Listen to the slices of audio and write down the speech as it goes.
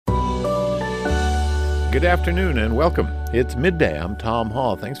Good afternoon and welcome. It's midday. I'm Tom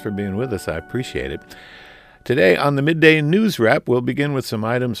Hall. Thanks for being with us. I appreciate it. Today on the Midday News Wrap, we'll begin with some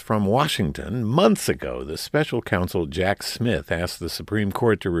items from Washington. Months ago, the special counsel Jack Smith asked the Supreme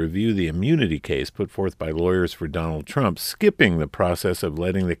Court to review the immunity case put forth by lawyers for Donald Trump, skipping the process of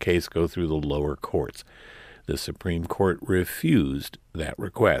letting the case go through the lower courts. The Supreme Court refused that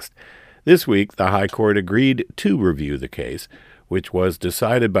request. This week, the High Court agreed to review the case, which was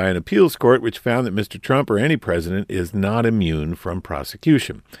decided by an appeals court which found that Mr. Trump or any president is not immune from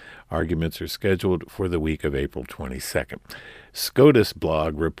prosecution. Arguments are scheduled for the week of April 22nd. SCOTUS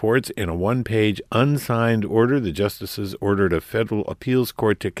blog reports in a one-page unsigned order, the justices ordered a federal appeals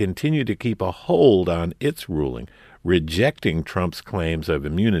court to continue to keep a hold on its ruling, rejecting Trump's claims of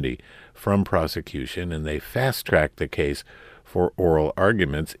immunity from prosecution, and they fast-tracked the case for oral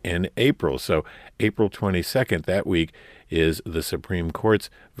arguments in April. So April 22nd, that week, is the Supreme Court's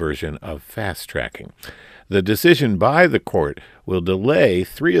version of fast-tracking. The decision by the court will delay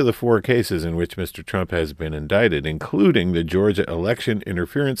 3 of the 4 cases in which Mr. Trump has been indicted, including the Georgia election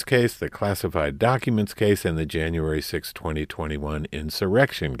interference case, the classified documents case, and the January 6, 2021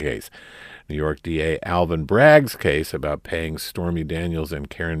 insurrection case. New York DA Alvin Bragg's case about paying Stormy Daniels and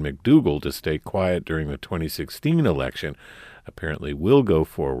Karen McDougal to stay quiet during the 2016 election apparently will go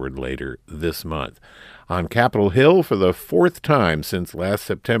forward later this month. On Capitol Hill, for the 4th time since last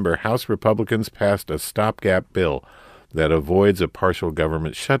September, House Republicans passed a stopgap bill that avoids a partial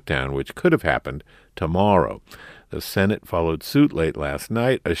government shutdown, which could have happened tomorrow. The Senate followed suit late last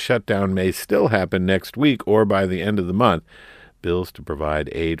night. A shutdown may still happen next week or by the end of the month. Bills to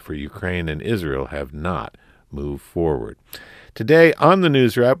provide aid for Ukraine and Israel have not moved forward. Today on the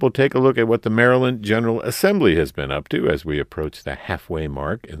News Wrap, we'll take a look at what the Maryland General Assembly has been up to as we approach the halfway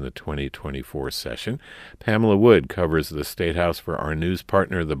mark in the 2024 session. Pamela Wood covers the State House for our news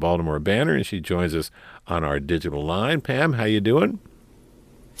partner, the Baltimore Banner, and she joins us on our digital line. Pam, how you doing?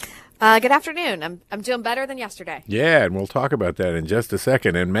 Good afternoon. I'm doing better than yesterday. Yeah, and we'll talk about that in just a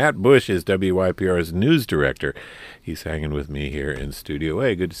second. And Matt Bush is WYPR's news director. He's hanging with me here in Studio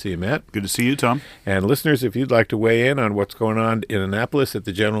A. Good to see you, Matt. Good to see you, Tom. And listeners, if you'd like to weigh in on what's going on in Annapolis at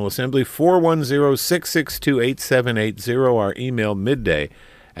the General Assembly, 410-662-8780, our email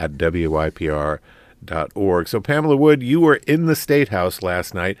midday@wypr.org. So, Pamela Wood, you were in the State House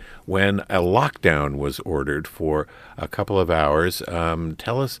last night when a lockdown was ordered for a couple of hours.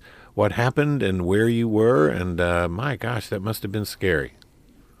 Tell us what happened and where you were, and my gosh, that must have been scary.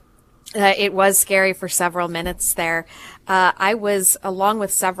 It was scary for several minutes there. I was, along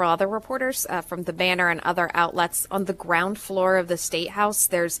with several other reporters from the Banner and other outlets, on the ground floor of the State House.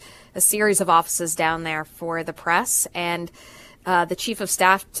 There's a series of offices down there for the press, and the chief of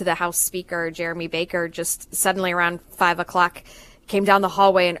staff to the House Speaker, Jeremy Baker, just suddenly around 5 o'clock came down the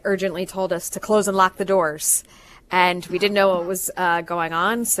hallway and urgently told us to close and lock the doors. And we didn't know what was going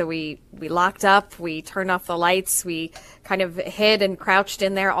on, so we locked up, we turned off the lights, we kind of hid and crouched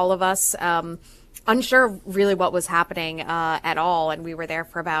in there, all of us, unsure really what was happening at all. And we were there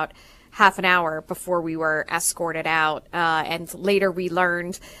for about half an hour before we were escorted out. And later we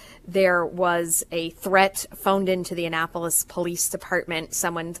learned there was a threat phoned into the Annapolis Police Department,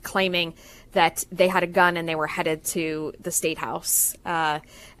 someone claiming that they had a gun and they were headed to the State House.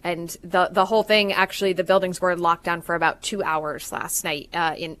 And the whole thing, actually, the buildings were locked down for about 2 hours last night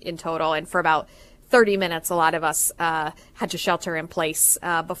in total. And for about 30 minutes, a lot of us had to shelter in place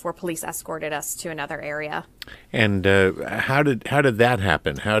before police escorted us to another area. And how did that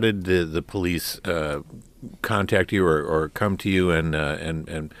happen? How did the police contact you or come to you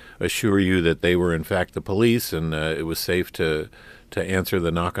and assure you that they were in fact the police and it was safe to answer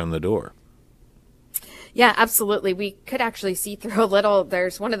the knock on the door? Yeah, absolutely. We could actually see through a little.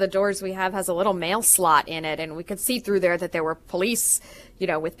 There's one of the doors we have has a little mail slot in it, and we could see through there that there were police,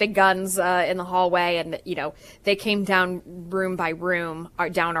 with big guns in the hallway, and they came down room by room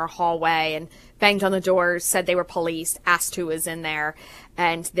down our hallway and banged on the doors, said they were police, asked who was in there,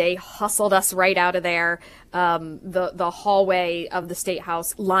 and they hustled us right out of there. The hallway of the State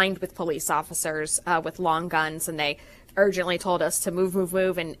House lined with police officers with long guns, and they urgently told us to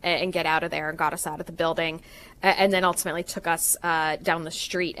move and get out of there, and got us out of the building, and then ultimately took us down the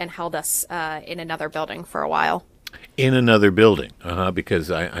street and held us in another building for a while. In another building,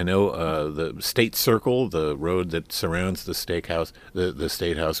 because I know the State Circle, the road that surrounds the State House, the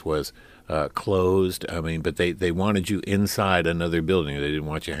State House was closed. I mean, but they wanted you inside another building. They didn't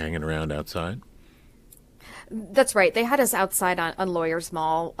want you hanging around outside? That's right. They had us outside on Lawyers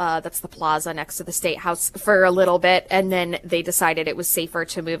Mall. That's the plaza next to the State House for a little bit. And then they decided it was safer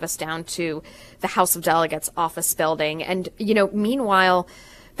to move us down to the House of Delegates office building. And, meanwhile,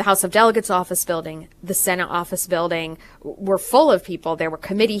 the House of Delegates office building, the Senate office building were full of people. There were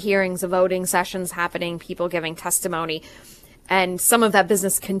committee hearings, voting sessions happening, people giving testimony. And some of that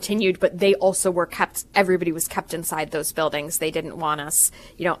business continued, but they also were everybody was kept inside those buildings. They didn't want us,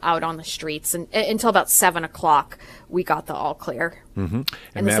 out on the streets. And until about 7 o'clock, we got the all clear. Mm-hmm.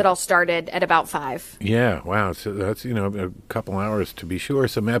 And this had all started at about 5. Yeah, wow. So that's, a couple hours to be sure.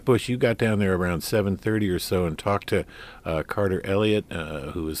 So Matt Bush, you got down there around 7:30 or so and talked to Carter Elliott,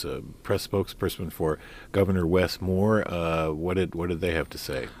 who is a press spokesperson for Governor Wes Moore. What did they have to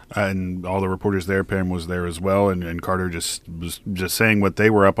say? And all the reporters there, Pam was there as well, and Carter was just saying what they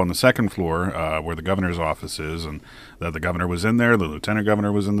were up on the second floor where the governor's office is, and that the governor was in there, the lieutenant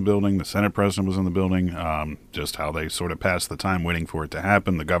governor was in the building, the Senate president was in the building, just how they sort of passed the time waiting for it to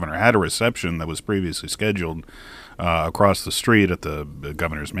happen. The governor had a reception that was previously scheduled across the street at the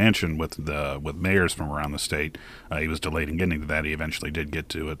governor's mansion with mayors from around the state. He was delayed in getting to that. He eventually did get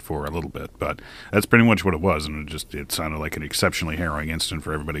to it for a little bit, but that's pretty much what it was, and it sounded like an exceptionally harrowing incident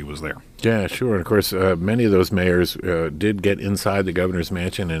for everybody who was there. Yeah, sure. And of course, many of those mayors did get inside the governor's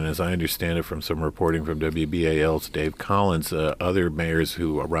mansion, and as I understand it from some reporting from WBAL's Dave Collins, other mayors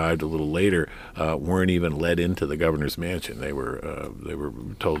who arrived a little later weren't even let into the governor's mansion. They were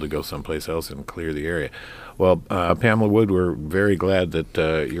told to go someplace else and clear the area. Well, Pamela Wood, we're very glad that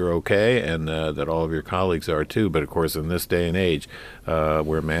you're okay and that all of your colleagues are too. But of course, in this day and age,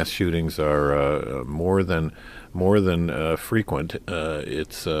 where mass shootings are more than frequent,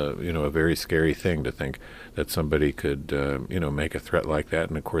 it's a very scary thing to think that somebody could make a threat like that.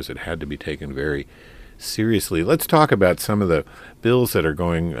 And of course, it had to be taken very seriously. Let's talk about some of the bills that are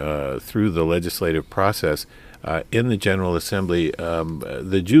going through the legislative process in the General Assembly.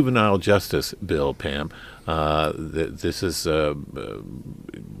 The Juvenile Justice Bill, Pam. This has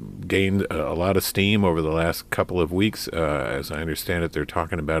gained a lot of steam over the last couple of weeks. As I understand it, they're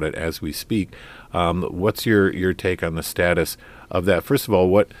talking about it as we speak. What's your take on the status of that? First of all,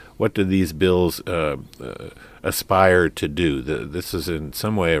 what do these bills aspire to do? This is in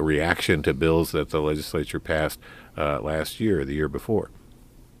some way a reaction to bills that the legislature passed last year or the year before.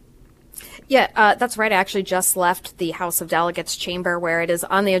 Yeah, that's right. I actually just left the House of Delegates chamber where it is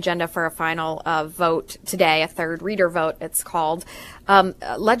on the agenda for a final vote today, a third reader vote, it's called.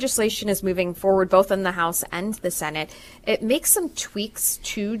 Legislation is moving forward both in the House and the Senate. It makes some tweaks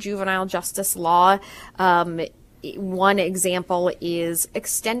to juvenile justice law. One example is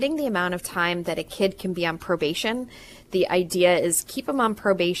extending the amount of time that a kid can be on probation. The idea is keep them on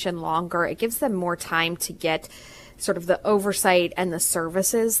probation longer. It gives them more time to get sort of the oversight and the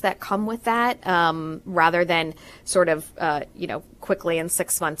services that come with that, rather than sort of, quickly in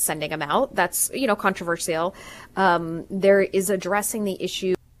 6 months sending them out. That's, controversial. There is addressing the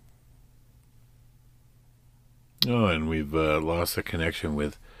issue. Oh, and we've lost the connection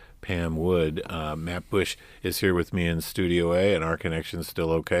with Pam Wood. Matt Bush is here with me in Studio A, and our connection's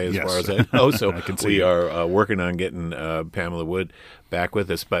still okay as far as I know. So we are working on getting Pamela Wood back with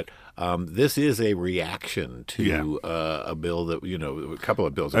us. But this is a reaction to a bill that, a couple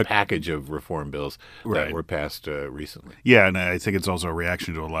of bills, a package of reform bills that were passed recently. Yeah, and I think it's also a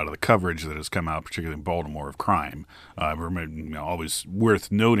reaction to a lot of the coverage that has come out, particularly in Baltimore, of crime. Always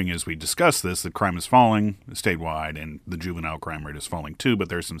worth noting as we discuss this that crime is falling statewide and the juvenile crime rate is falling too, but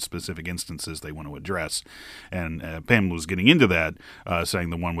there's some specific instances they want to address. And Pamela was getting into that,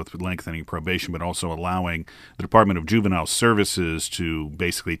 saying the one with lengthening probation, but also allowing the Department of Juvenile Services to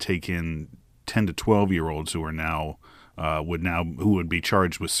basically take in 10 to 12-year-olds who are now who would be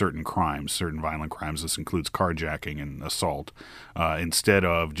charged with certain crimes, certain violent crimes. This includes carjacking and assault. Instead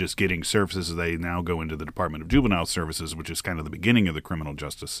of just getting services, they now go into the Department of Juvenile Services, which is kind of the beginning of the criminal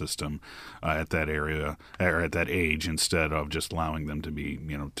justice system at that area or at that age, instead of just allowing them to be,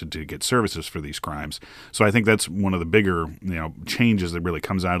 to get services for these crimes. So I think that's one of the bigger, changes that really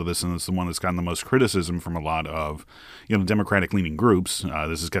comes out of this, and it's the one that's gotten the most criticism from a lot of, Democratic-leaning groups.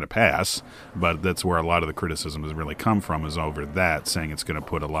 This is going to pass, but that's where a lot of the criticism has really come from, is over that, saying it's going to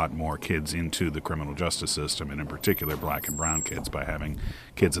put a lot more kids into the criminal justice system, and in particular black and brown kids, by having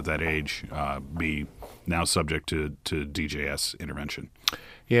kids at that age be now subject to DJS intervention.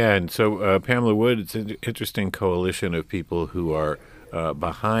 Yeah, and so Pamela Wood, it's an interesting coalition of people who are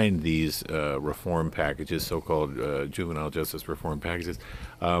behind these reform packages, so-called juvenile justice reform packages,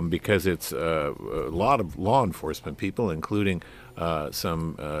 because it's a lot of law enforcement people, including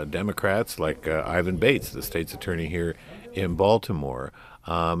some Democrats like Ivan Bates, the state's attorney here in Baltimore,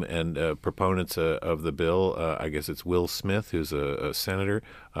 and proponents of the bill. I guess it's Will Smith, who's a senator,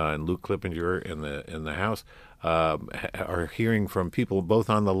 and Luke Clippinger in the House. Are hearing from people both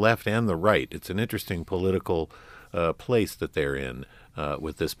on the left and the right. It's an interesting political place that they're in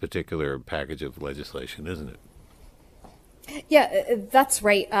with this particular package of legislation, isn't it? Yeah, that's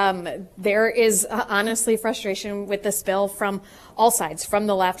right. There is honestly frustration with this bill from all sides, from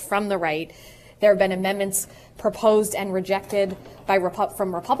the left, from the right. There have been amendments proposed and rejected by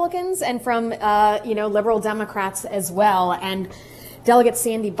from Republicans and from liberal Democrats as well. And Delegate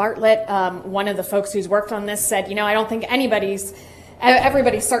Sandy Bartlett, one of the folks who's worked on this, said, I don't think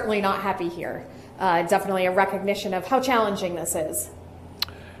everybody's certainly not happy here. Definitely a recognition of how challenging this is.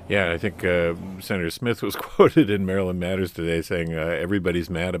 Yeah, I think Senator Smith was quoted in Maryland Matters today saying everybody's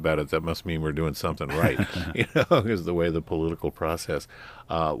mad about it. That must mean we're doing something right, is the way the political process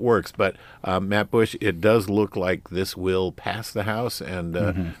works. But Matt Bush, it does look like this will pass the House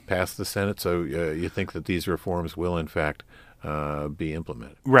and pass the Senate. So you think that these reforms will, in fact, be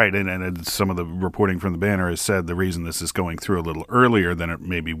implemented. Right, and some of the reporting from the Banner has said the reason this is going through a little earlier than it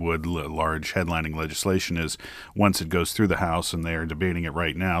maybe would large headlining legislation is once it goes through the House, and they are debating it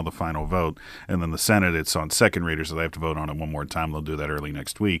right now, the final vote, and then the Senate, it's on second reader, so they have to vote on it one more time. They'll do that early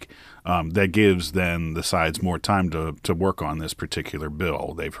next week. That gives then the sides more time to work on this particular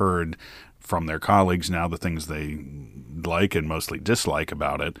bill. They've heard from their colleagues now the things they like and mostly dislike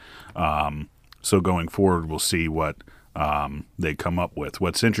about it. So going forward, we'll see what they come up with.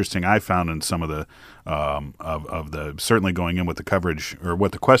 What's interesting, I found in some of the of the certainly going in with the coverage, or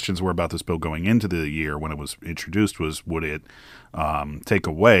what the questions were about this bill going into the year when it was introduced, was would it take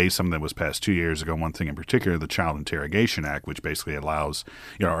away something that was passed 2 years ago? One thing in particular, the Child Interrogation Act, which basically allows,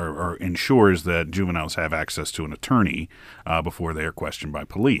 or ensures that juveniles have access to an attorney before they are questioned by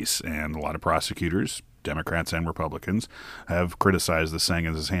police. And a lot of prosecutors, Democrats and Republicans, have criticized this, saying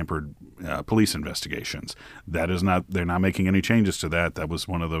it has hampered police investigations. That is not, they're not making any changes to that. That was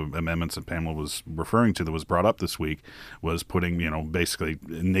one of the amendments that Pamela was referring to that was brought up this week, was putting, basically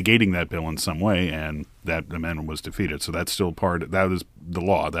negating that bill in some way, and that amendment was defeated. So that's still that is the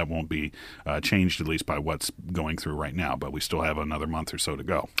law. That won't be changed, at least by what's going through right now, but we still have another month or so to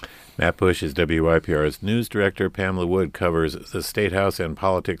go. Matt Bush is WYPR's news director. Pamela Wood covers the State House and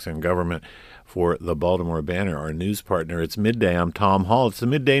politics and government for the Baltimore Banner, our news partner. It's Midday. I'm Tom Hall. It's the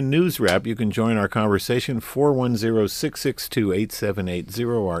Midday News Wrap. You can join our conversation,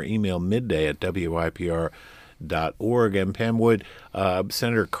 410-662-8780, our email midday@wypr.org. And Pam Wood,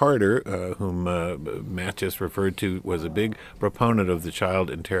 Senator Carter, whom Matt just referred to, was a big proponent of the Child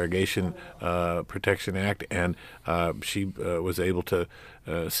Interrogation Protection Act, and she was able to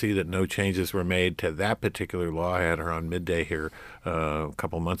see that no changes were made to that particular law. I had her on Midday here a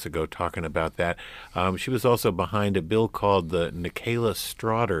couple months ago talking about that. She was also behind a bill called the Nicaila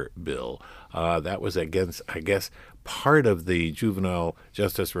Strawder bill. That was against, I guess, part of the juvenile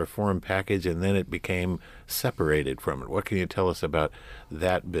justice reform package, and then it became separated from it. What can you tell us about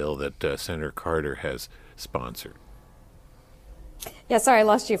that bill that Senator Carter has sponsored? Yeah, sorry, I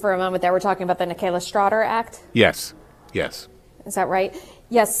lost you for a moment there. We're talking about the Nicaila Strawder Act? Yes. Is that right?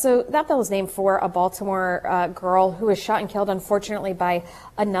 Yes, so that bill is named for a Baltimore girl who was shot and killed, unfortunately, by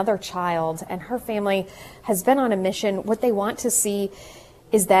another child, and her family has been on a mission. What they want to see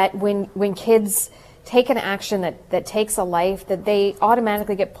is that when kids take an action that takes a life, that they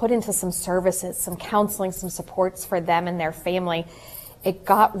automatically get put into some services, some counseling, some supports for them and their family. It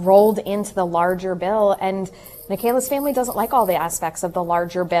got rolled into the larger bill, and Nicaila's family doesn't like all the aspects of the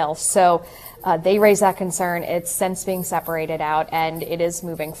larger bill. So they raised that concern. It's since being separated out, and it is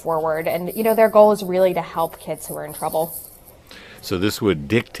moving forward. And, their goal is really to help kids who are in trouble. So this would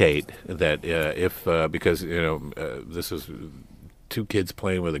dictate that because this is two kids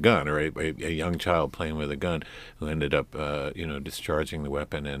playing with a gun, or a young child playing with a gun, who ended up, discharging the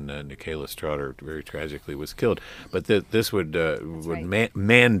weapon, and Nicaila Strawder very tragically was killed. But this would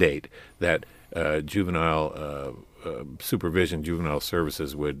mandate that juvenile supervision, juvenile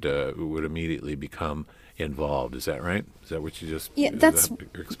services would immediately become involved. Is that right? Is that what you just you're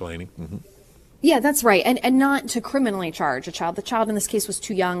explaining? Mm-hmm. Yeah, that's right. And not to criminally charge a child. The child in this case was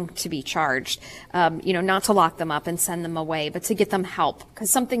too young to be charged, not to lock them up and send them away, but to get them help. Because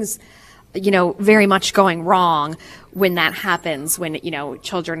something's, very much going wrong when that happens, when,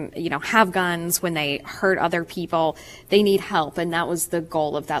 children, have guns, when they hurt other people, they need help. And that was the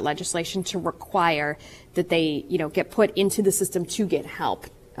goal of that legislation, to require that they, get put into the system to get help,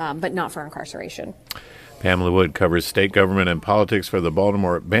 but not for incarceration. Pamela Wood covers state government and politics for the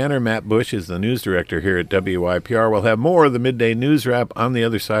Baltimore Banner. Matt Bush is the news director here at WYPR. We'll have more of the Midday News Wrap on the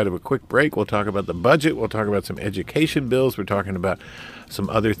other side of a quick break. We'll talk about the budget. We'll talk about some education bills. We're talking about some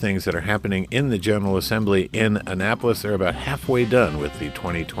other things that are happening in the General Assembly in Annapolis. They're about halfway done with the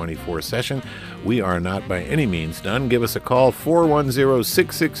 2024 session. We are not by any means done. Give us a call,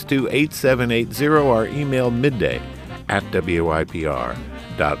 410-662-8780, our email at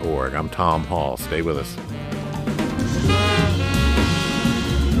WYPR.org. I'm Tom Hall. Stay with us.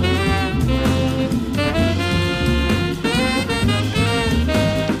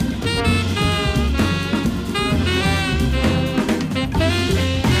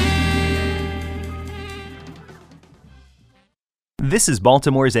 This is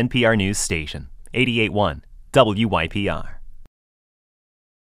Baltimore's NPR News Station, 88.1 WYPR.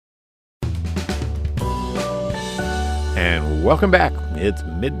 And welcome back. It's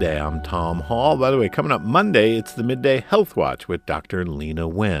midday. I'm Tom Hall. By the way, coming up Monday, it's the Midday Health Watch with Dr.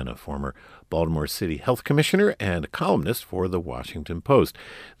 Leana Wen, a former Baltimore City Health Commissioner and a columnist for the Washington Post.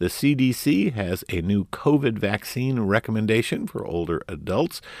 The CDC has a new COVID vaccine recommendation for older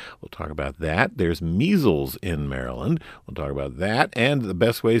adults. We'll talk about that. There's measles in Maryland. We'll talk about that and the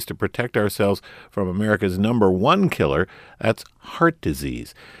best ways to protect ourselves from America's #1 killer. That's heart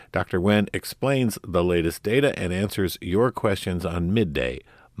disease. Dr. Wen explains the latest data and answers your questions on Midday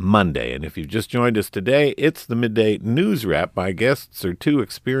Monday. And if you've just joined us today, it's the Midday News Wrap. My guests are two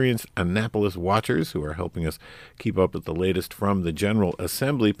experienced Annapolis watchers who are helping us keep up with the latest from the General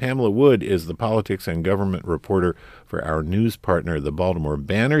Assembly. Pamela Wood is the politics and government reporter for our news partner, the Baltimore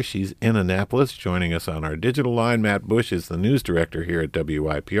Banner. She's in Annapolis. Joining us on our digital line, Matt Bush is the news director here at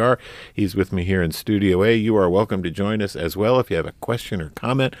WYPR. He's with me here in Studio A. You are welcome to join us as well if you have a question or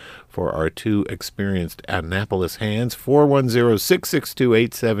comment for our two experienced Annapolis hands.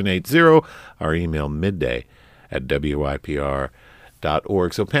 410-662-8780. Our email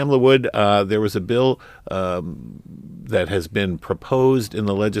midday@WYPR.org. So, Pamela Wood, there was a bill that has been proposed in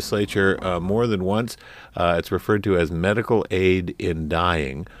the legislature more than once. It's referred to as medical aid in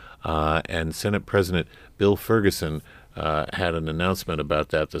dying. And Senate President Bill Ferguson had an announcement about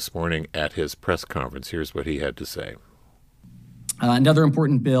that this morning at his press conference. Here's what he had to say. Another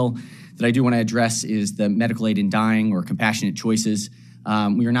important bill that I do want to address is the medical aid in dying, or compassionate choices.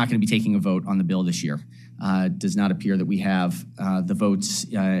 We are not going to be taking a vote on the bill this year. It does not appear that we have the votes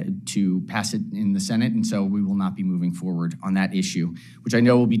to pass it in the Senate, and so we will not be moving forward on that issue, which I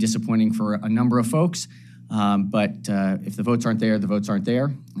know will be disappointing for a number of folks. But if the votes aren't there, the votes aren't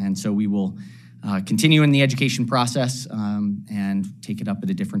there. And so we will continue in the education process and take it up at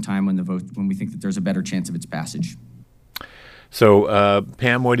a different time when we think that there's a better chance of its passage. So,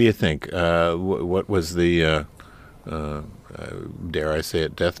 Pam, what do you think? What was the, dare I say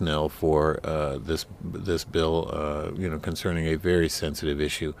it, death knell for this bill, concerning a very sensitive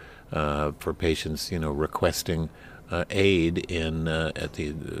issue for patients, requesting aid at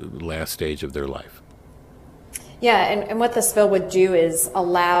the last stage of their life? Yeah, and what this bill would do is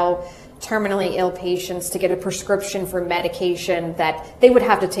allow terminally ill patients to get a prescription for medication that they would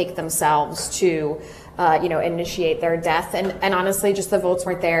have to take themselves to initiate their death. And honestly, just the votes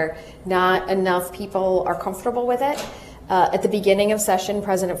weren't there. Not enough people are comfortable with it. At the beginning of session,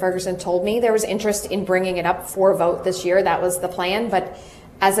 President Ferguson told me there was interest in bringing it up for a vote this year. That was the plan. But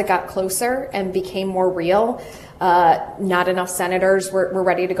as it got closer and became more real, not enough senators were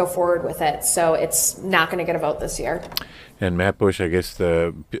ready to go forward with it. So it's not going to get a vote this year. And Matt Bush, I guess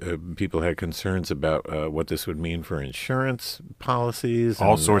the people had concerns about what this would mean for insurance policies.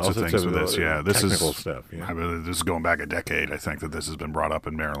 All sorts of things with this, yeah. This is technical stuff. Yeah. I mean, this is going back a decade, I think, that this has been brought up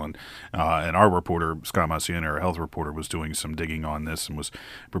in Maryland. And our reporter, Scott Masiani, our health reporter, was doing some digging on this and was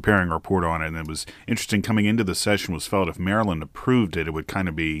preparing a report on it. And it was interesting, coming into the session was felt if Maryland approved it,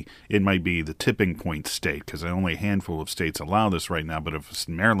 it might be the tipping point state, because only a handful of states allow this right now. But if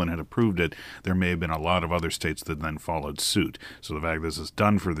Maryland had approved it, there may have been a lot of other states that then followed suit. So the fact this is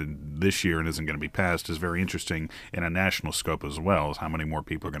done for this year and isn't going to be passed is very interesting in a national scope as well, as how many more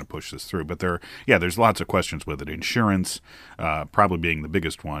people are going to push this through. But there's lots of questions with it. Insurance probably being the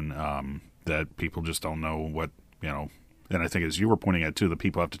biggest one, that people just don't know what, and I think, as you were pointing out too, the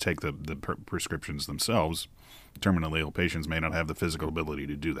people have to take the prescriptions themselves. Terminally ill patients may not have the physical ability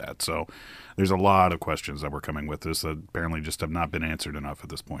to do that. So there's a lot of questions that were coming with this that apparently just have not been answered enough at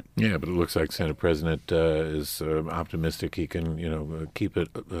this point. Yeah, but it looks like Senate President is optimistic he can, keep it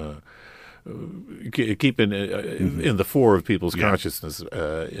in the fore of people's consciousness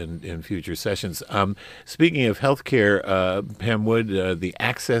in future sessions. Speaking of health care, Pam Wood, the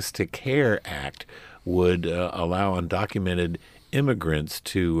Access to Care Act would allow undocumented immigrants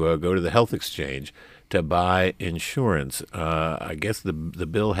to go to the health exchange to buy insurance. I guess the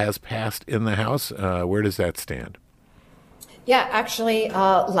bill has passed in the House. Where does that stand? Yeah, actually,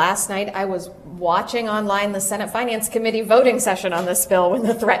 last night I was watching online the Senate Finance Committee voting session on this bill when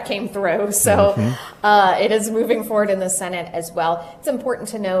the threat came through. So it is moving forward in the Senate as well. It's important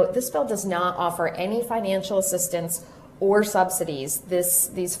to note this bill does not offer any financial assistance or subsidies.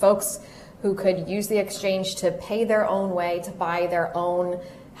 These folks who could use the exchange to pay their own way, to buy their own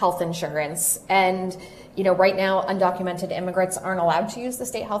health insurance. And, right now, undocumented immigrants aren't allowed to use the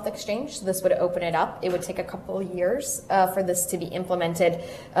state health exchange, so this would open it up. It would take a couple of years for this to be implemented,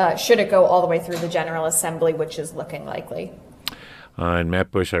 should it go all the way through the General Assembly, which is looking likely. And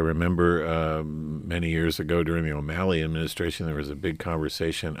Matt Bush, I remember many years ago during the O'Malley administration, there was a big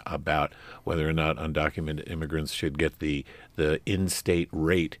conversation about whether or not undocumented immigrants should get the in-state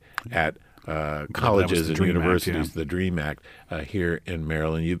rate at colleges and universities, the DREAM Act here in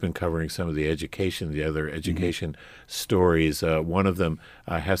Maryland. You've been covering some of the other education stories. One of them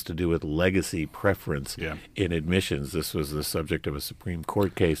has to do with legacy preference in admissions. This was the subject of a Supreme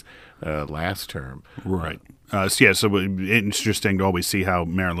Court case last term. Right. So it's interesting to always see how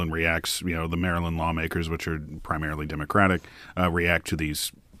Maryland reacts. The Maryland lawmakers, which are primarily Democratic, react to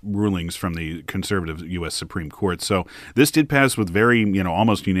these rulings from the conservative U.S. Supreme Court. So this did pass with very,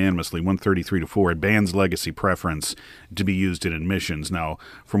 almost unanimously, 133-4. It bans legacy preference to be used in admissions. Now,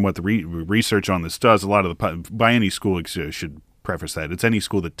 from what the research on this does, a lot of by any school should preface that. It's any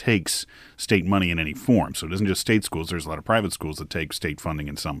school that takes state money in any form. So it isn't just state schools. There's a lot of private schools that take state funding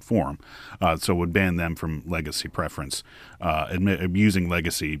in some form. So it would ban them from legacy preference, using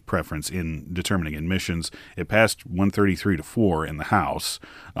legacy preference in determining admissions. It passed 133-4 in the House.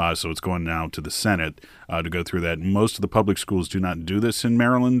 So it's going now to the Senate to go through that. Most of the public schools do not do this in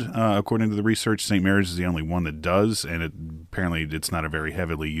Maryland, according to the research. St. Mary's is the only one that does, and apparently it's not a very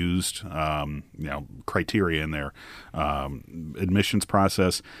heavily used criteria in their admissions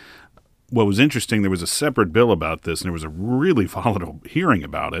process. What was interesting, there was a separate bill about this, and there was a really volatile hearing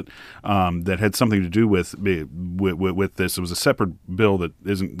about it that had something to do with this. It was a separate bill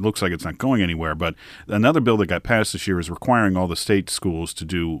that looks like it's not going anywhere, but another bill that got passed this year is requiring all the state schools to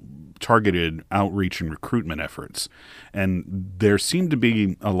do targeted outreach and recruitment efforts. And there seemed to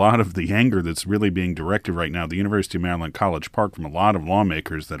be a lot of the anger that's really being directed right now at the University of Maryland College Park from a lot of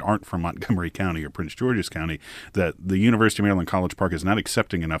lawmakers that aren't from Montgomery County or Prince George's County, that the University of Maryland College Park is not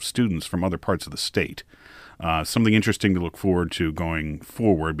accepting enough students from other parts of the state. Something interesting to look forward to going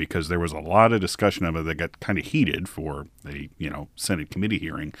forward, because there was a lot of discussion of it that got kind of heated for a Senate committee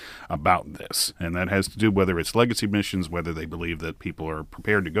hearing about this, and that has to do whether it's legacy admissions, whether they believe that people are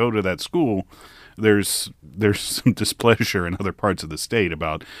prepared to go to that school. There's some displeasure in other parts of the state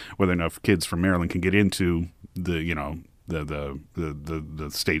about whether enough kids from Maryland can get into the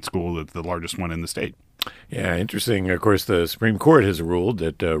state school, the largest one in the state. Yeah, interesting. Of course, the Supreme Court has ruled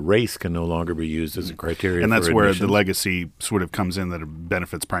that race can no longer be used as a criteria. And that's for where admissions. the legacy sort of comes in, that it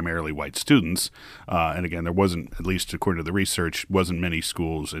benefits primarily white students. And again, there wasn't, at least according to the research, wasn't many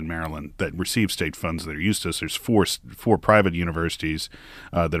schools in Maryland that receive state funds that are used to this. There's four private universities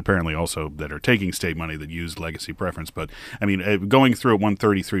that apparently also that are taking state money that use legacy preference. But I mean, going through at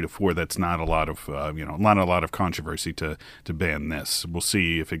 133-4, that's not a lot of not a lot of controversy to ban this. We'll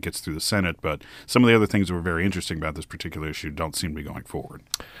see if it gets through the Senate. But some of the other things that were very interesting about this particular issue don't seem to be going forward.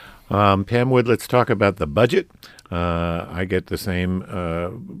 Pam Wood, let's talk about the budget. I get the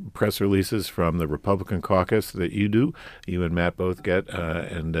same press releases from the Republican caucus that you do. You and Matt both get,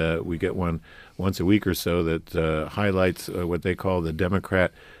 and we get one once a week or so that highlights what they call the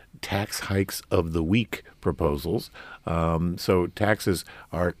Democrat tax hikes of the week proposals. So taxes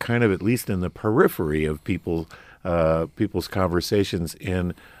are kind of at least in the periphery of people's conversations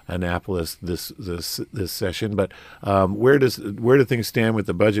in Annapolis this session. But where do things stand with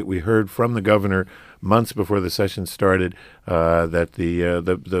the budget? We heard from the governor months before the session started that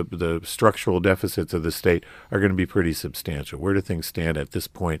the structural deficits of the state are going to be pretty substantial. Where do things stand at this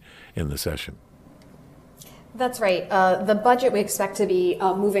point in the session? That's right. The budget we expect to be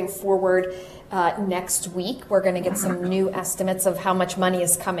moving forward next week. We're going to get some new estimates of how much money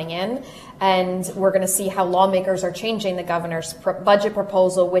is coming in, and we're going to see how lawmakers are changing the governor's budget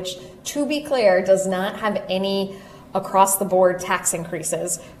proposal, which, to be clear, does not have any across-the-board tax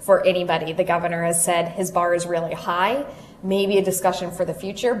increases for anybody. The governor has said his bar is really high, maybe a discussion for the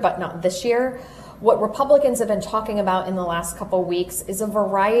future, but not this year. What Republicans have been talking about in the last couple weeks is a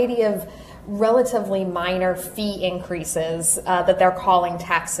variety of relatively minor fee increases that they're calling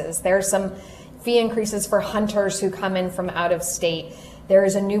taxes. There's some fee increases for hunters who come in from out of state. There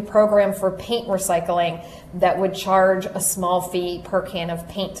is a new program for paint recycling that would charge a small fee per can of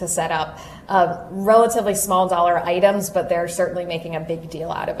paint to set up. Relatively small dollar items, but they're certainly making a big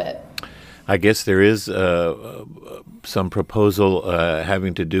deal out of it. I guess there is some proposal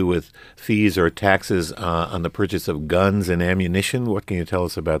having to do with fees or taxes on the purchase of guns and ammunition. What can you tell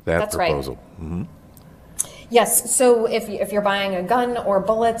us about that That's proposal? Right. Mm-hmm. Yes. So if you're buying a gun or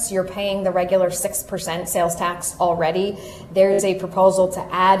bullets, you're paying the regular 6% sales tax already. There is a proposal to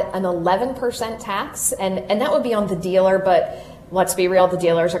add an 11% tax, and that would be on the dealer, but let's be real, the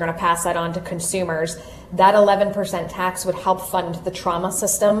dealers are going to pass that on to consumers. That 11% tax would help fund the trauma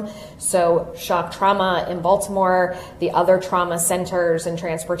system. So shock trauma in Baltimore, the other trauma centers and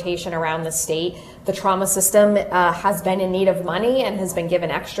transportation around the state. The trauma system has been in need of money and has been given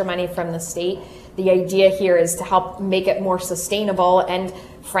extra money from the state. The idea here is to help make it more sustainable, and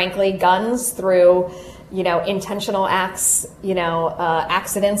frankly, guns through intentional acts,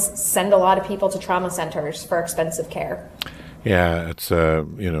 accidents send a lot of people to trauma centers for expensive care. Yeah, it's a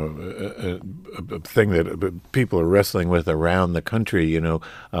thing that people are wrestling with around the country,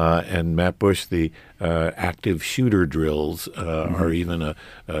 and Matt Bush, the active shooter drills are even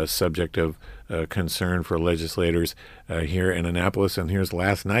a subject of concern for legislators here in Annapolis. And here's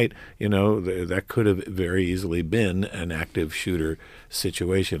last night, that could have very easily been an active shooter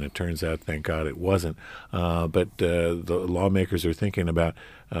situation. It turns out, thank God, it wasn't. But the lawmakers are thinking about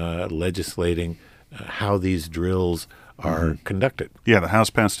legislating how these drills are conducted. Yeah, the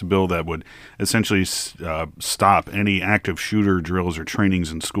House passed a bill that would essentially stop any active shooter drills or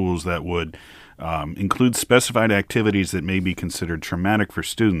trainings in schools that would include specified activities that may be considered traumatic for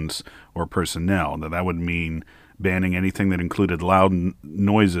students or personnel. That would mean banning anything that included loud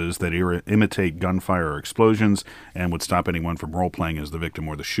noises that imitate gunfire or explosions, and would stop anyone from role-playing as the victim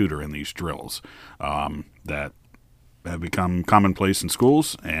or the shooter in these drills that have become commonplace in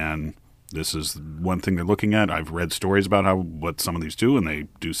schools. And this is one thing they're looking at. I've read stories about what some of these do, and they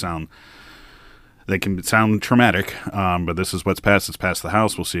can sound traumatic. But this is what's passed. It's passed the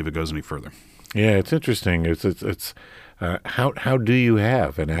House. We'll see if it goes any further. Yeah, it's interesting. It's how do you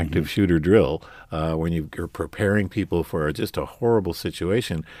have an active shooter drill when you're preparing people for just a horrible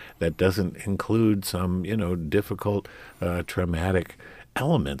situation that doesn't include some difficult traumatic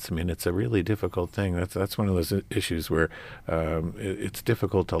elements? I mean, it's a really difficult thing. That's one of those issues where it's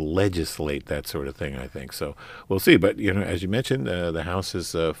difficult to legislate that sort of thing, I think. So we'll see. But, as you mentioned, the House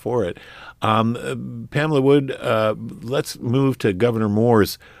is for it. Pamela Wood, let's move to Governor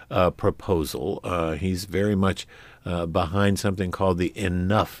Moore's proposal. He's very much behind something called the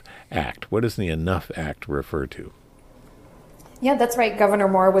Enough Act. What does the Enough Act refer to? Yeah, that's right. Governor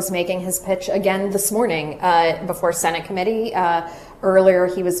Moore was making his pitch again this morning before Senate committee. Earlier,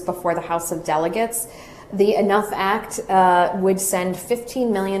 he was before the House of Delegates. The Enough Act would send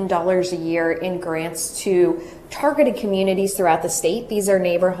 $15 million a year in grants to targeted communities throughout the state. These are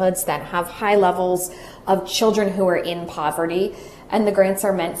neighborhoods that have high levels of children who are in poverty. And the grants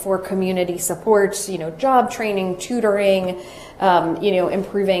are meant for community supports, job training, tutoring,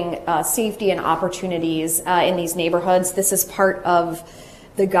 improving safety and opportunities in these neighborhoods. This is part of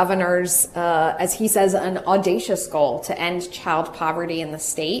the governor's, as he says, an audacious goal to end child poverty in the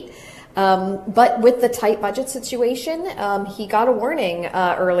state. But with the tight budget situation, he got a warning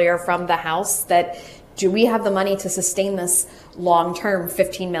earlier from the House that do we have the money to sustain this long-term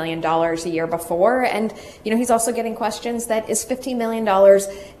 $15 million a year before? And, he's also getting questions that is $15 million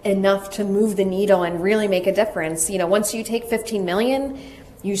enough to move the needle and really make a difference? Once you take $15 million,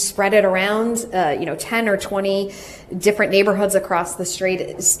 you spread it around, 10 or 20 different neighborhoods across the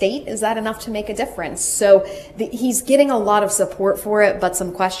state. Is that enough to make a difference? So he's getting a lot of support for it, but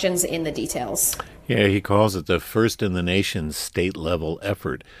some questions in the details. Yeah, he calls it the first in the nation state-level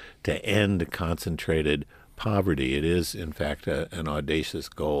effort to end concentrated poverty. It is, in fact, an audacious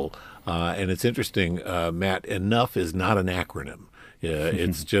goal. And it's interesting, Matt, Enough is not an acronym.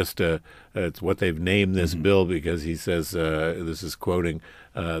 It's just it's what they've named this bill because he says, this is quoting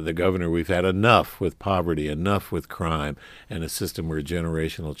the governor, we've had enough with poverty, enough with crime, and a system where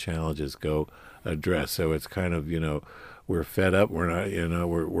generational challenges go addressed. So it's kind of, we're fed up. We're not,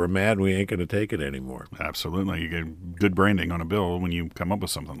 we're mad. We ain't going to take it anymore. Absolutely. You get good branding on a bill when you come up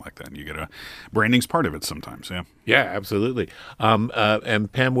with something like that. You get branding's part of it sometimes. Yeah. Yeah, absolutely.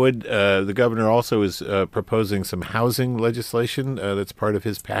 And Pam Wood, the governor also is proposing some housing legislation that's part of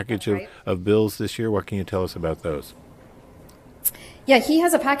his package of bills this year. What can you tell us about those? Yeah, he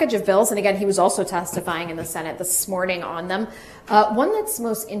has a package of bills, and again, he was also testifying in the Senate this morning on them. One that's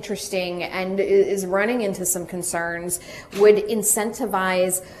most interesting and is running into some concerns would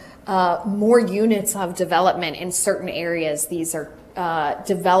incentivize more units of development in certain areas. These are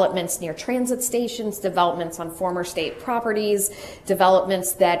developments near transit stations, developments on former state properties,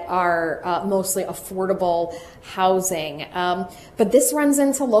 developments that are mostly affordable housing. But this runs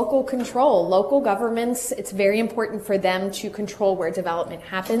into local control. Local governments, it's very important for them to control where development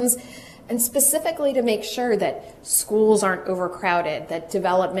happens. and specifically to make sure that schools aren't overcrowded, that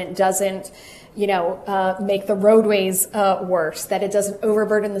development doesn't make the roadways worse, that it doesn't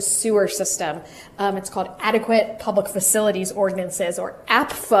overburden the sewer system. It's called Adequate Public Facilities Ordinances, or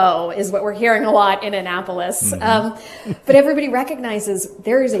APFO is what we're hearing a lot in Annapolis. But everybody recognizes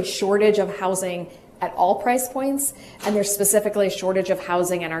there is a shortage of housing at all price points, and there's specifically a shortage of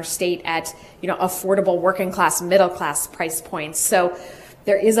housing in our state at affordable working class, middle class price points. So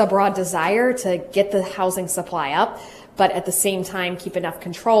there is a broad desire to get the housing supply up, but at the same time keep enough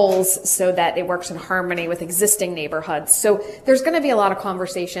controls so that it works in harmony with existing neighborhoods. So there's going to be a lot of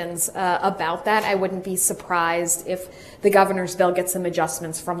conversations about that. I wouldn't be surprised if the governor's bill gets some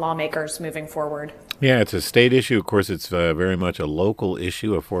adjustments from lawmakers moving forward. Yeah, it's a state issue. Of course, it's very much a local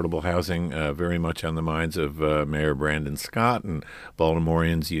issue. Affordable housing very much on the minds of Mayor Brandon Scott and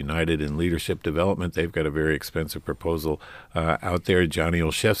Baltimoreans United in Leadership Development. They've got a very expensive proposal out there. Johnny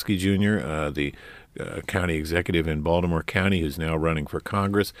Olszewski Jr., the county executive in Baltimore County, who's now running for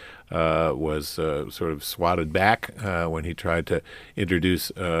Congress, was sort of swatted back when he tried to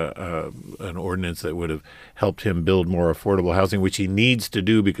introduce an ordinance that would have helped him build more affordable housing, which he needs to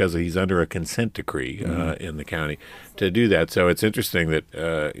do because he's under a consent decree in the county to do that. So it's interesting that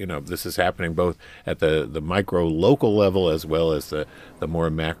this is happening both at the micro local level as well as the more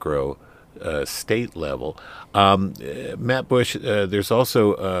macro state level. Matt Bush, there's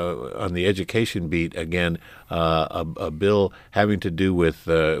also on the education beat, again, a bill having to do with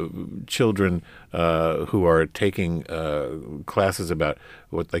children who are taking classes about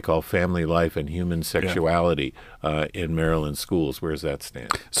what they call family life and human sexuality in Maryland schools. Where does that stand?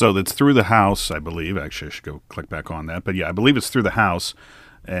 So that's through the House, I believe. Actually, I should go click back on that. But yeah, I believe it's through the House.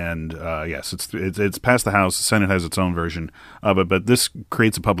 And yes, it's passed the House. The Senate has its own version of it, but this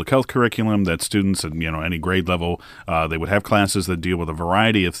creates a public health curriculum that students at any grade level they would have classes that deal with a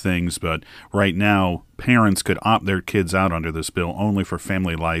variety of things. But right now, parents could opt their kids out under this bill only for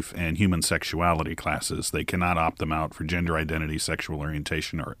family life and human sexuality classes. They cannot opt them out for gender identity, sexual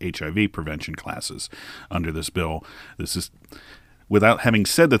orientation, or HIV prevention classes under this bill. This is. Without having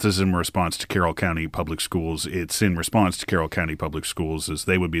said that this is in response to Carroll County Public Schools, it's in response to Carroll County Public Schools, as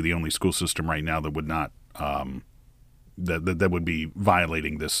they would be the only school system right now that would not that would be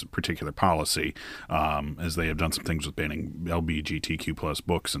violating this particular policy, as they have done some things with banning LGBTQ plus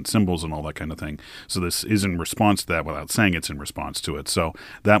books and symbols and all that kind of thing. So this is in response to that, without saying it's in response to it. So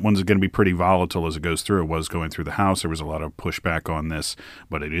that one's going to be pretty volatile as it goes through. It was going through the House. There was a lot of pushback on this,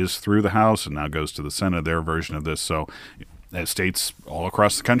 but it is through the House and now goes to the Senate, their version of this. So as states all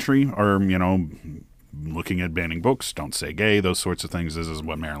across the country are, looking at banning books, don't say gay, those sorts of things, this is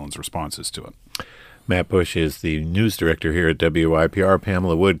what Maryland's response is to it. Matt Bush is the news director here at WYPR.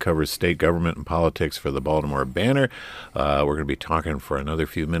 Pamela Wood covers state government and politics for the Baltimore Banner. We're going to be talking for another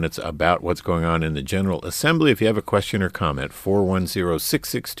few minutes about what's going on in the General Assembly. If you have a question or comment,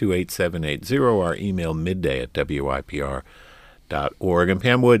 410-662-8780, our email midday@wypr.org. And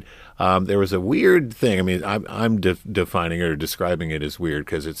Pam Wood, there was a weird thing. I mean, I'm defining it or describing it as weird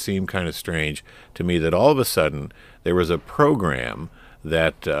because it seemed kind of strange to me that all of a sudden there was a program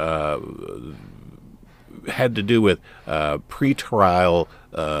that had to do with pretrial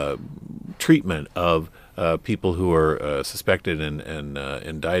treatment of people who are suspected and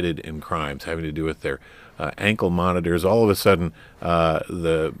indicted in crimes having to do with their ankle monitors. All of a sudden,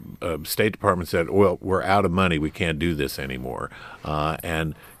 the State Department said, well, we're out of money. We can't do this anymore.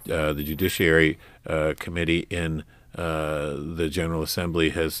 And the Judiciary Committee in the General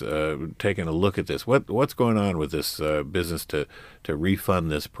Assembly has taken a look at this. What's going on with this business to refund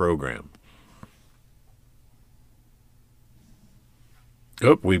this program?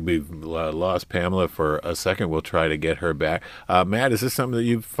 Oh, we've lost Pamela for a second. We'll try to get her back. Matt, is this something that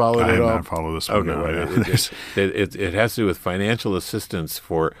you've followed at all? I have not followed this one. Okay, it has to do with financial assistance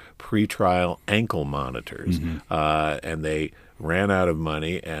for pretrial ankle monitors, and they ran out of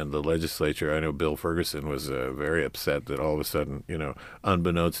money, and the legislature, I know Bill Ferguson was very upset that all of a sudden,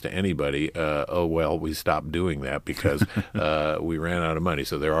 unbeknownst to anybody, we stopped doing that because we ran out of money.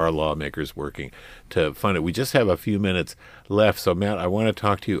 So there are lawmakers working to fund it. We just have a few minutes left. So, Matt, I want to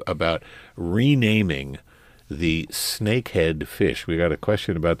talk to you about renaming the snakehead fish. We got a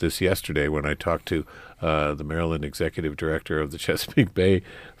question about this yesterday when I talked to the Maryland executive director of the Chesapeake Bay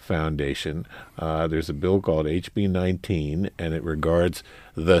Foundation. There's a bill called HB 19, and it regards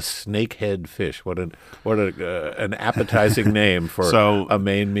the snakehead fish. What an appetizing name for a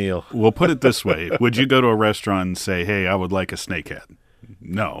main meal. We'll put it this way. Would you go to a restaurant and say, hey, I would like a snakehead?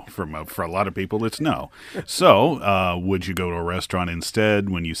 No. For a lot of people, it's no. So would you go to a restaurant instead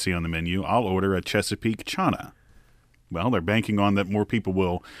when you see on the menu, I'll order a Chesapeake chana? well, they're banking on that more people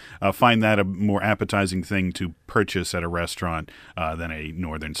will find that a more appetizing thing to purchase at a restaurant than a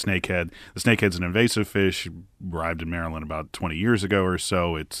northern snakehead. The snakehead's an invasive fish, arrived in Maryland about 20 years ago or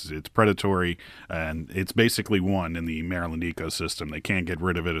so. It's predatory, and it's basically one in the Maryland ecosystem. They can't get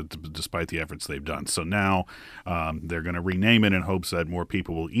rid of it despite the efforts they've done. So now they're going to rename it in hopes that more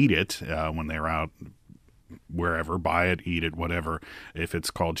people will eat it when they're out wherever, buy it, eat it, whatever, if it's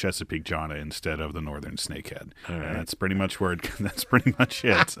called Chesapeake Jana instead of the northern snakehead. Right. And that's pretty much that's pretty much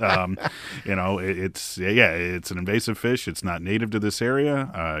it. It's an invasive fish. It's not native to this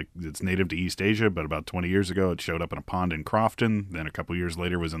area. It's native to East Asia, but about 20 years ago, it showed up in a pond in Crofton. Then a couple years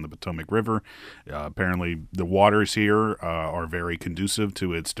later was in the Potomac River. Apparently the waters here are very conducive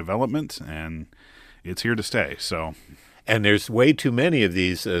to its development, and it's here to stay. So... And there's way too many of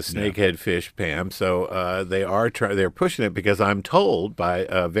these snakehead fish, Pam. So they're pushing it because I'm told by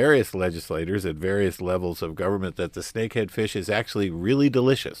various legislators at various levels of government that the snakehead fish is actually really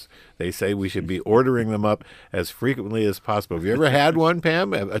delicious. They say we should be ordering them up as frequently as possible. Have you ever had one,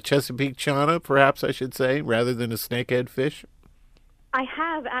 Pam? A Chesapeake Chana, perhaps I should say, rather than a snakehead fish? I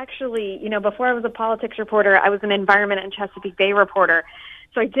have actually. Before I was a politics reporter, I was an environment and Chesapeake Bay reporter.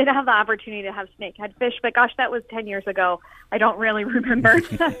 So I did have the opportunity to have snakehead fish, but gosh, that was 10 years ago. I don't really remember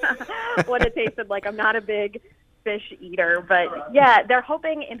what it tasted like. I'm not a big fish eater, but yeah, they're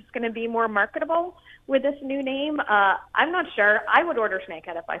hoping it's going to be more marketable with this new name. I'm not sure. I would order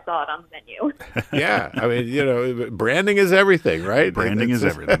snakehead if I saw it on the menu. Yeah, I mean, branding is everything, right? Branding is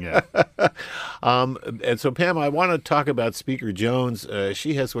everything, yeah. And so, Pam, I want to talk about Speaker Jones.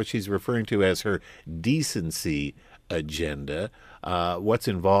 She has what she's referring to as her decency agenda. What's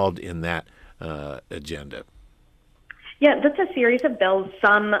involved in that agenda? Yeah, that's a series of bills,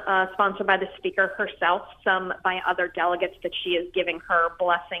 some sponsored by the Speaker herself, some by other delegates that she is giving her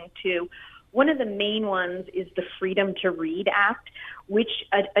blessing to. One of the main ones is the Freedom to Read Act, which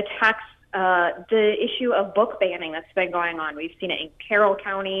attacks the issue of book banning that's been going on. We've seen it in Carroll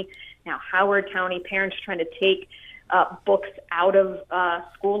County, now Howard County, parents trying to take books out of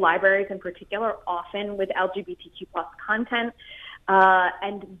school libraries in particular, often with LGBTQ plus content.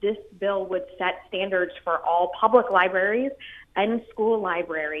 And this bill would set standards for all public libraries and school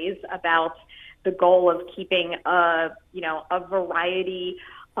libraries about the goal of keeping a variety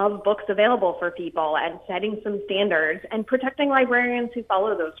of books available for people and setting some standards and protecting librarians who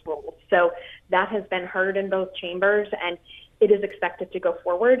follow those rules. So that has been heard in both chambers, and it is expected to go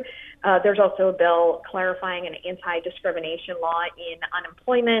forward. There's also a bill clarifying an anti-discrimination law in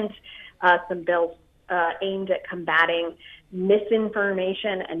unemployment, some bills aimed at combating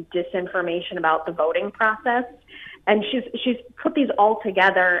misinformation and disinformation about the voting process. And she's put these all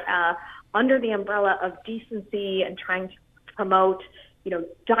together under the umbrella of decency and trying to promote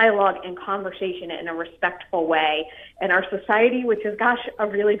dialogue and conversation in a respectful way in our society, which is, a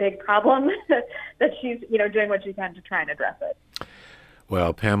really big problem that she's, doing what she can to try and address it.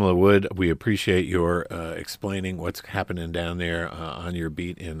 Well, Pamela Wood, we appreciate your explaining what's happening down there on your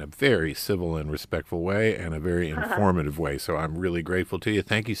beat in a very civil and respectful way and a very informative way. So I'm really grateful to you.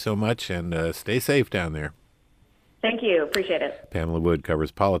 Thank you so much, and stay safe down there. Thank you. Appreciate it. Pamela Wood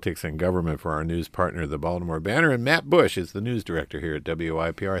covers politics and government for our news partner, the Baltimore Banner, and Matt Bush is the news director here at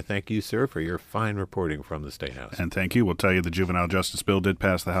WYPR. Thank you, sir, for your fine reporting from the State House. And thank you. We'll tell you the juvenile justice bill did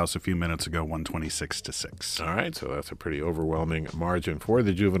pass the House a few minutes ago, 126-6. All right, so that's a pretty overwhelming margin for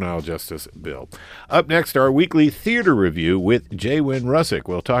the juvenile justice bill. Up next, our weekly theater review with J. Wynn Russick.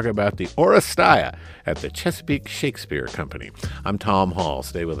 We'll talk about the Oresteia at the Chesapeake Shakespeare Company. I'm Tom Hall.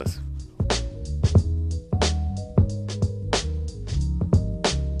 Stay with us.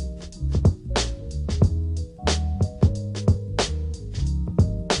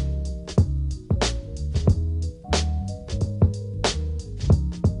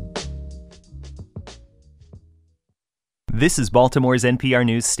 This is Baltimore's NPR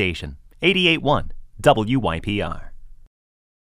News Station, 88.1 WYPR.